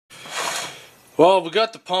Well, we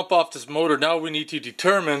got the pump off this motor. Now we need to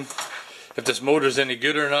determine if this motor is any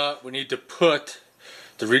good or not. We need to put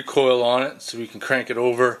the recoil on it so we can crank it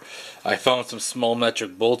over. I found some small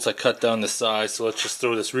metric bolts. I cut down the size, so let's just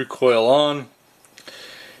throw this recoil on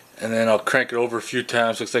and then I'll crank it over a few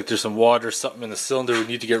times. Looks like there's some water or something in the cylinder. We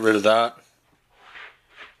need to get rid of that.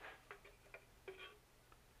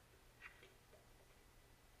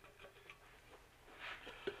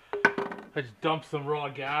 I just dumped some raw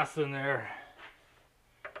gas in there.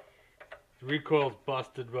 The recoil's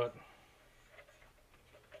busted, but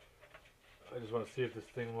I just want to see if this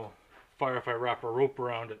thing will fire if I wrap a rope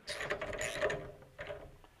around it.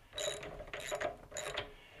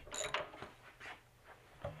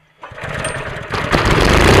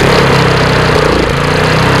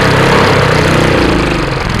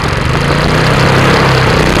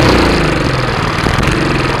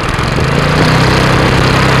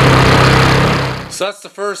 So that's the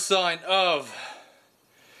first sign of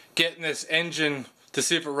getting this engine to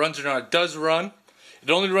see if it runs or not. It does run. It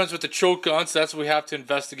only runs with the choke on, so that's what we have to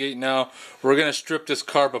investigate now. We're going to strip this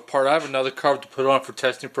carb apart. I have another carb to put on for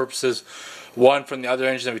testing purposes. One from the other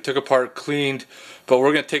engine that we took apart, cleaned. But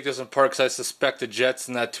we're going to take this apart because I suspect the jets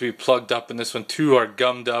and that to be plugged up, and this one too are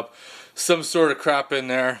gummed up. Some sort of crap in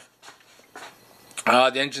there.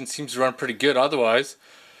 The engine seems to run pretty good otherwise.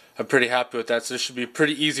 I'm pretty happy with that, so this should be a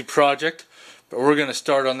pretty easy project. But we're going to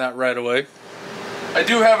start on that right away. I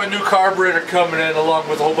do have a new carburetor coming in along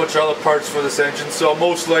with a whole bunch of other parts for this engine, so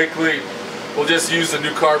most likely we'll just use the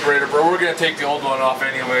new carburetor, but we're going to take the old one off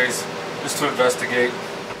anyways, just to investigate.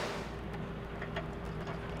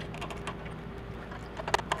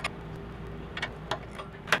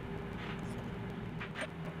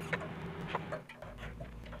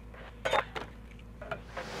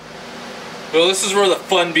 Well, this is where the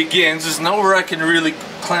fun begins. There's nowhere I can really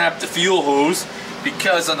clamp the fuel hose,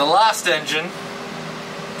 because on the last engine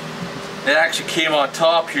it actually came on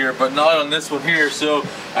top here, but not on this one here. So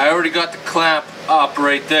I already got the clamp up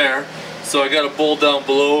right there, so I got a bowl down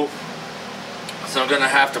below, so I'm gonna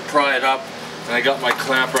have to pry it up, and I got my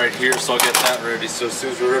clamp right here, so I'll get that ready. So as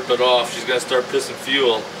soon as we rip it off, she's gonna start pissing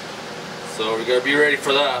fuel, so we gotta be ready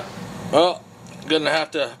for that. Well, I'm gonna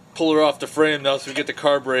have to pull her off the frame now so we get the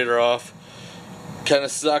carburetor off. Kinda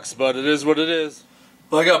sucks, but it is what it is.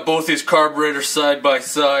 Well, I got both these carburetors side by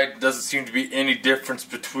side. Doesn't seem to be any difference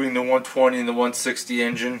between the 120 and the 160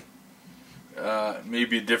 engine.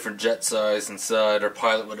 Maybe a different jet size inside or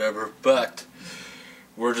pilot, whatever. But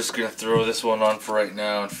we're just gonna throw this one on for right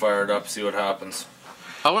now and fire it up, see what happens.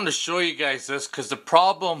 I want to show you guys this because the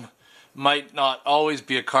problem might not always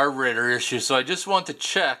be a carburetor issue. So I just want to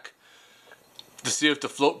check to see if the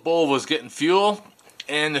float bowl was getting fuel,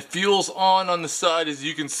 and the fuel's on the side, as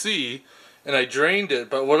you can see. And I drained it,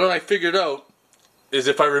 but what I figured out is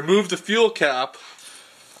if I remove the fuel cap,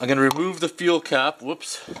 I'm going to remove the fuel cap,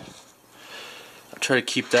 whoops, I'll try to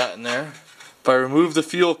keep that in there. If I remove the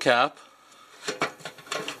fuel cap,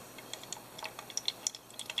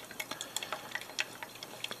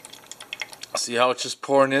 see how it's just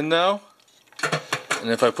pouring in now? And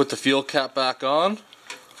if I put the fuel cap back on,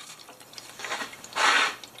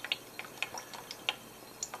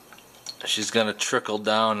 she's going to trickle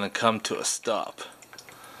down and come to a stop.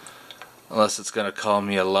 Unless it's going to call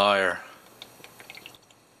me a liar.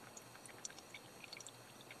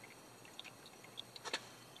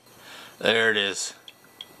 There it is.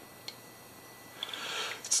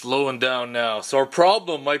 It's slowing down now. So our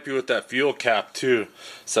problem might be with that fuel cap too.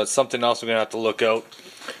 So that's something else we're going to have to look out.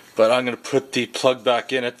 But I'm going to put the plug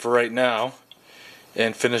back in it for right now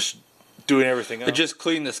and finish doing everything else. I just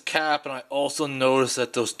cleaned this cap, and I also noticed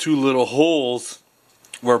that those two little holes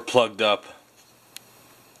were plugged up.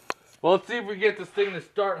 Well, let's see if we get this thing to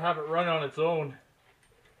start and have it run on its own.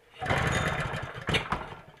 Oh,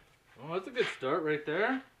 that's a good start right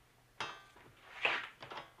there.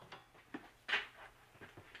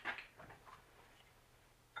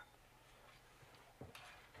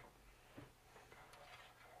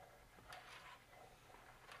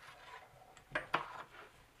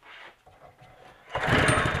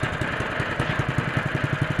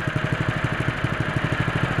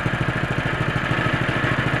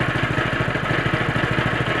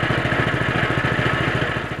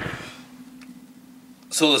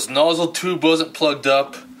 So this nozzle tube wasn't plugged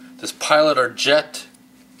up. This pilot or jet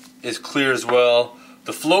is clear as well.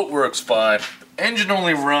 The float works fine. The engine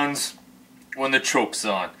only runs when the choke's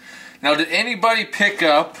on. Now, did anybody pick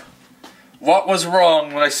up what was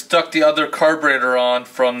wrong when I stuck the other carburetor on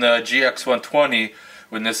from the GX120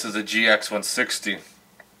 when this is a GX160?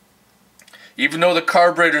 Even though the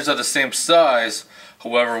carburetors are the same size,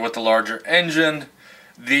 however, with the larger engine,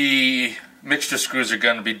 the mixture screws are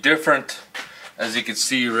going to be different. As you can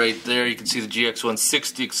see right there, you can see the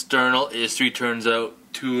GX160 external is 3 turns out,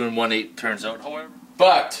 2 1/8 turns out, however.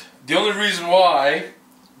 But the only reason why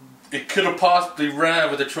it could have possibly ran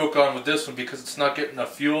with the choke on with this one, because it's not getting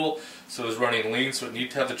enough fuel, so it's running lean, so it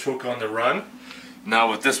needs to have the choke on to run. Now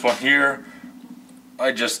with this one here,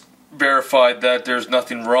 I just verified that there's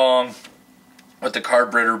nothing wrong with the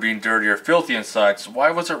carburetor being dirty or filthy inside. So why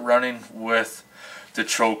was it running with the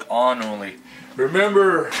choke on only?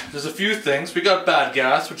 Remember, there's a few things. We got bad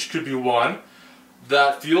gas, which could be one.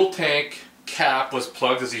 That fuel tank cap was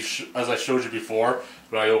plugged, as I showed you before.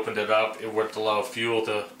 When I opened it up, it wouldn't allow fuel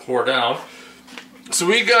to pour down. So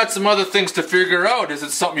we got some other things to figure out. Is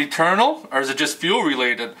it something internal, or is it just fuel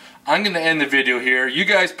related? I'm going to end the video here. You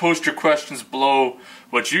guys post your questions below,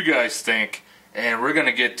 what you guys think, and we're going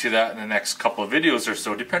to get to that in the next couple of videos or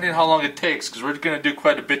so, depending on how long it takes, because we're going to do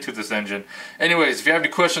quite a bit to this engine. Anyways, if you have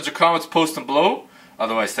any questions or comments, post them below.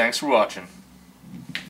 Otherwise, thanks for watching.